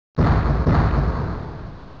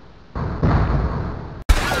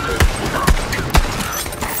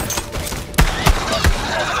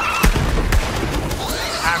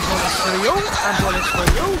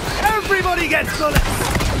Nobody gets bullets!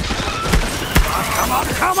 Oh, come on,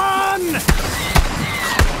 come on!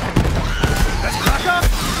 Let's crack up!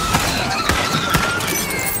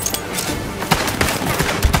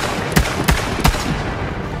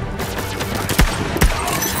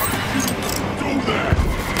 Do that!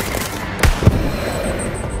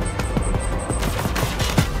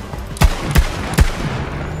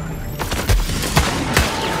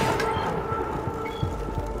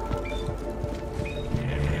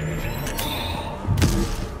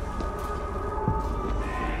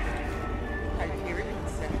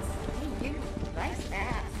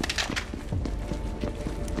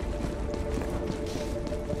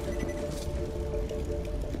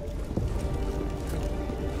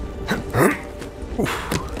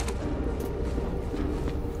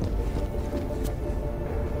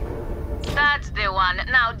 That's the one.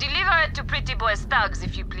 Now deliver it to Pretty Boy's thugs,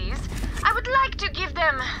 if you please. I would like to give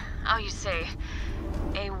them, how you say,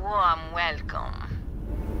 a warm welcome.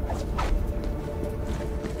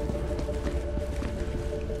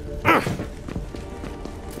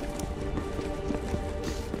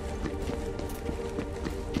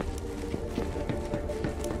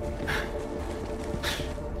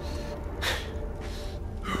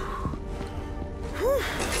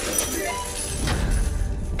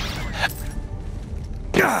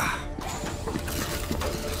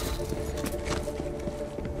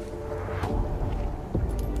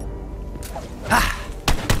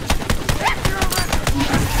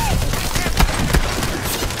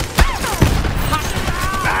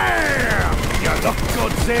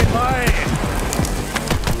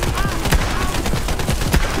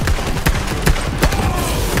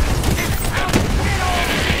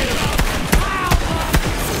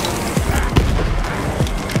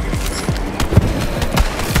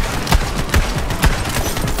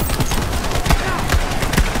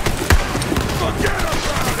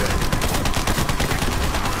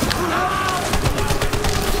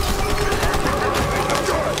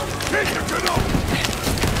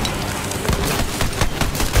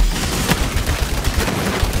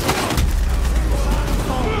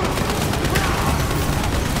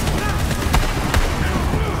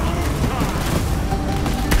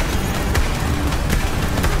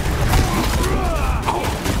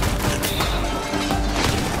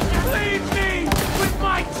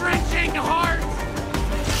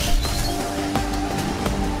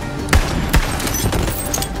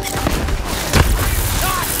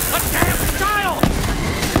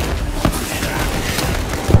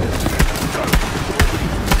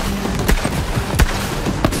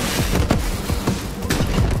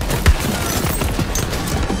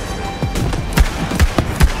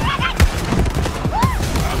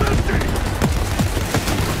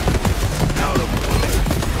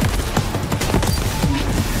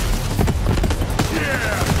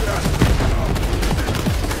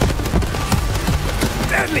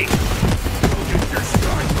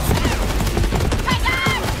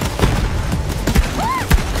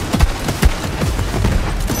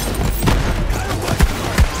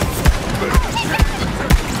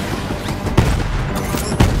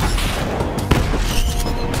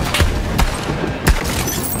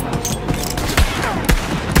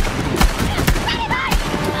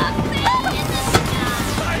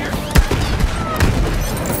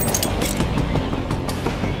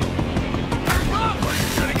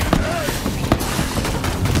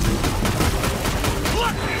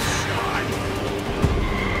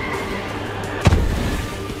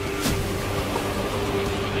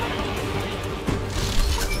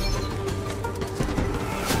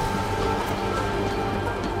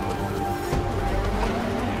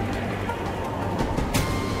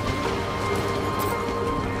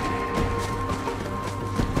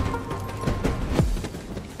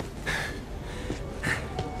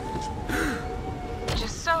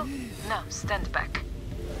 Now, stand back.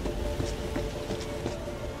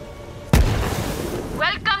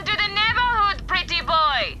 Welcome to the neighborhood, pretty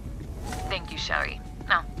boy! Thank you, Shari.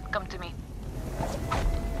 Now, come to me.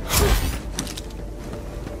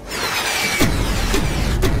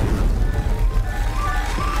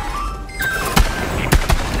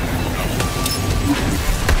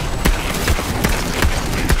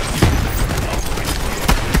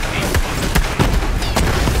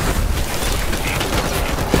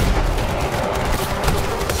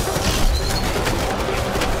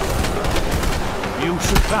 You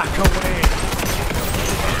should back away.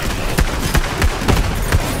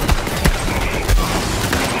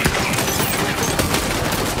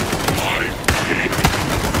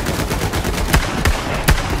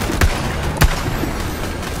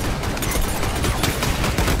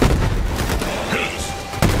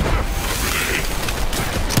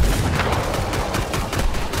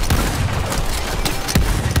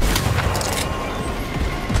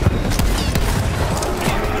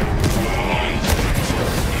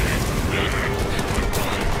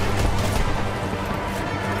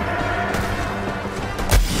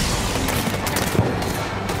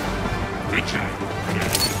 creature!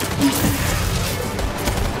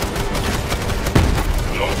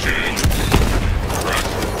 Launching!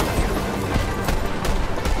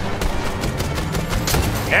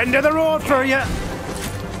 End of the road for you!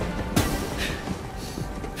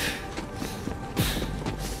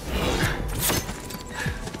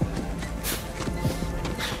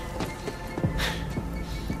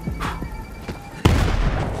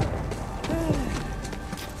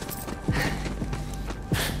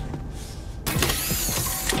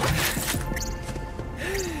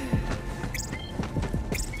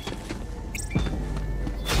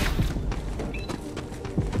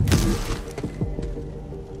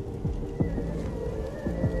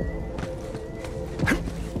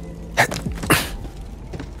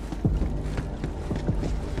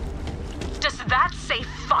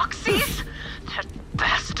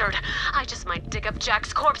 I just might dig up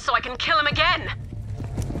Jack's corpse so I can kill him again!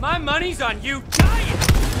 My money's on you dying!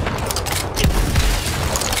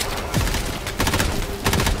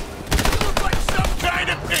 You look like some kind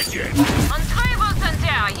of pigeon! Entrez vos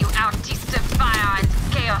intérêts, you artistes of fire and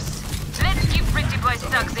chaos. Let's give pretty boy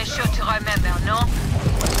Suggs a show to remember, no?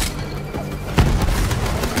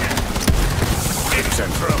 It's a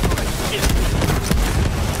trouble.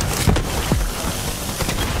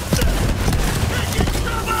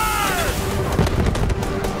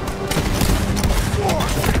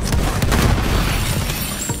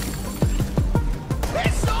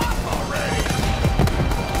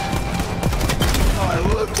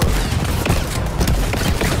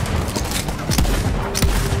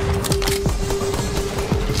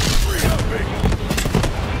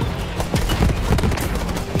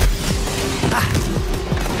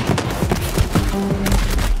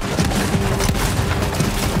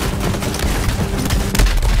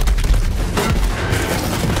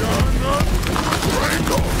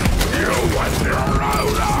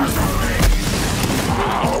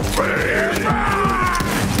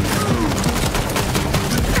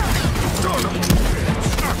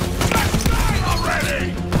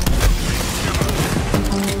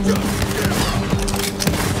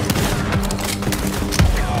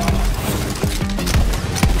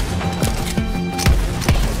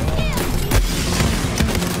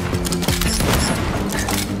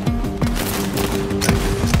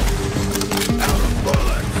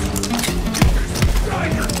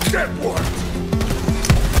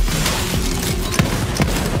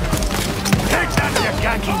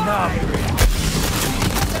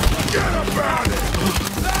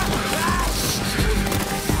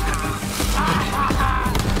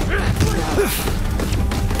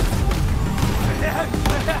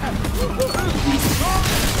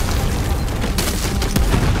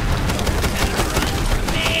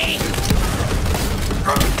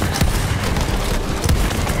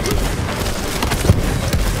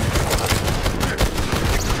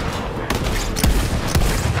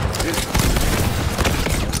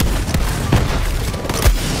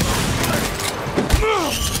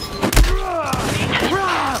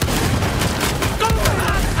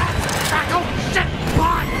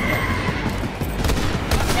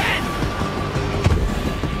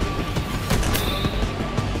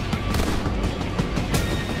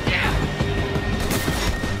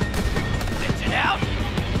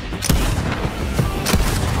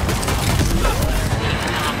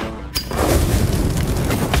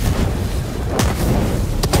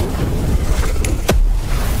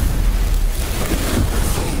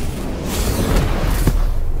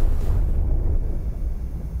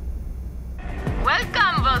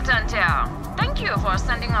 Thank you for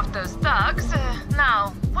sending off those thugs.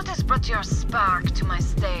 Now, what has brought your spark to my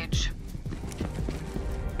stage?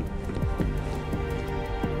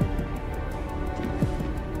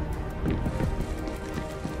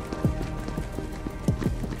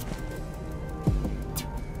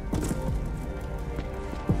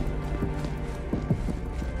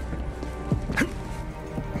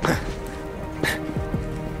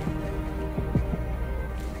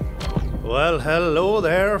 Well, hello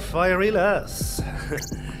there, fiery lass.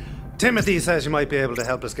 Timothy says you might be able to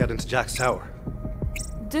help us get into Jack's tower.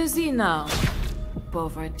 Does he now? Poor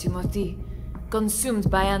Timothy, consumed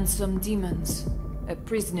by handsome demons, a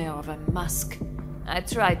prisoner of a mask. I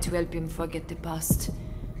tried to help him forget the past.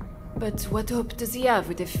 But what hope does he have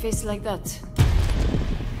with a face like that?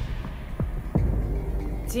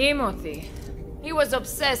 Timothy. He was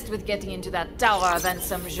obsessed with getting into that tower of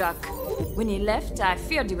handsome Jacques. When he left, I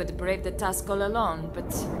feared he would brave the task all alone, but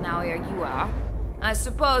now here you are. I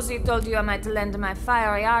suppose he told you I might lend my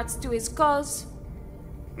fiery arts to his cause?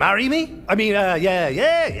 Marry me? I mean, yes.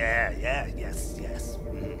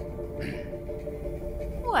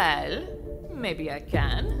 Well, maybe I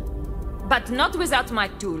can. But not without my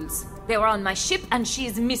tools. They were on my ship and she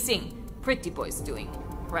is missing. Pretty boy's doing.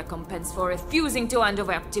 Recompense for refusing to hand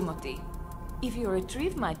over Timothy. If you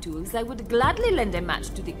retrieve my tools, I would gladly lend a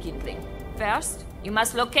match to the kindling. First, you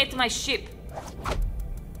must locate my ship.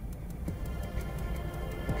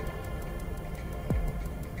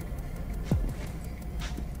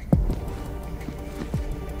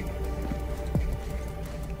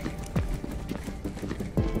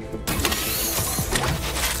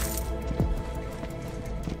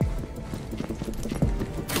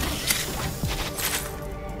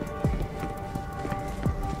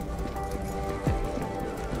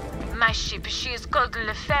 My ship, she is called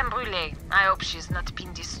Le Femme Brûlée. I hope she's not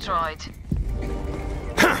been destroyed.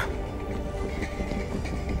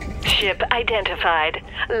 Ship identified.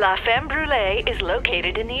 La Femme Brûlée is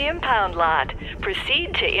located in the impound lot.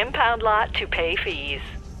 Proceed to impound lot to pay fees.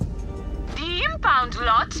 The impound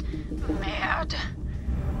lot? Merde.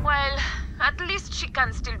 Well, at least she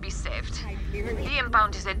can still be saved. The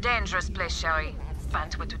impound is a dangerous place, Sherry.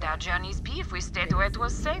 But what would our journeys be if we stayed where it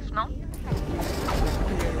was safe, no?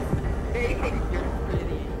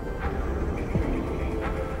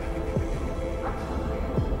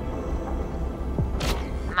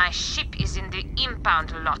 My ship is in the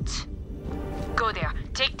impound lot. Go there.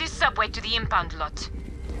 Take this subway to the impound lot.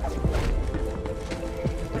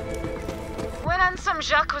 When Handsome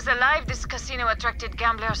Jacques was alive, this casino attracted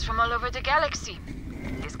gamblers from all over the galaxy.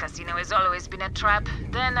 This casino has always been a trap,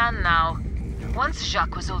 then and now. Once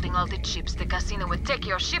Jacques was holding all the chips, the casino would take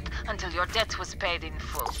your ship until your debt was paid in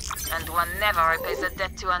full. And one never repays a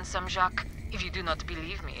debt to Handsome Jacques. If you do not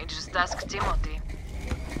believe me, just ask Timothy.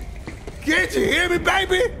 Can't you hear me,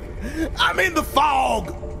 baby? I'm in the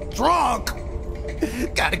fog, drunk.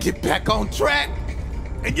 Gotta get back on track.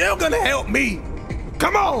 And you're gonna help me.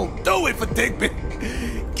 Come on, do it for Digby.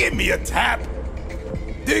 Give me a tap.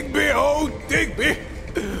 Digby, oh, Digby.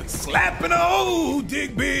 Slapping old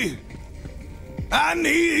Digby. I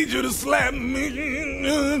need you to slap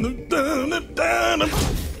me.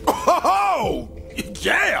 Oh,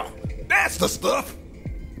 yeah, that's the stuff.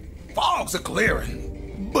 Fogs are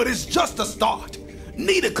clearing, but it's just a start.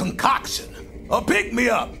 Need a concoction, a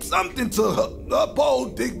pick-me-up, something to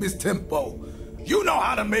uphold Digby's tempo. You know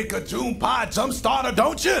how to make a June pie jump starter,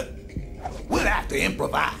 don't you? We'll have to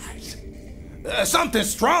improvise. Something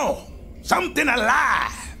strong, something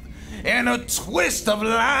alive. And a twist of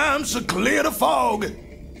lime should clear the fog.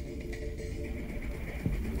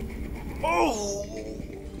 Oh,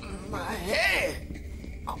 my head.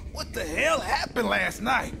 What the hell happened last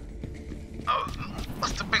night?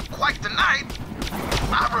 Must have been quite the night.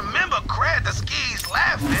 I remember Crad the skis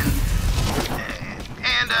laughing.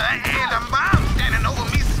 And a mom standing over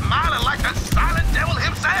me smiling like the silent devil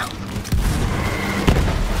himself.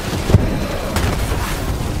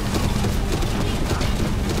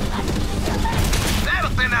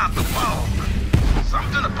 Thin out the fog.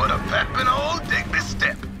 Something to put a pep in old Digby's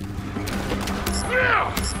step.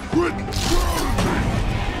 Quit!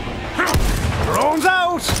 Drones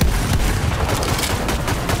out!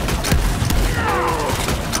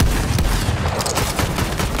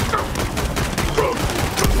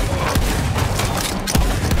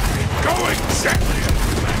 Going exactly.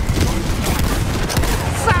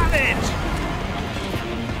 Savage!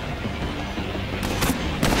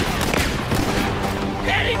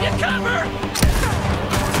 Heading to cover!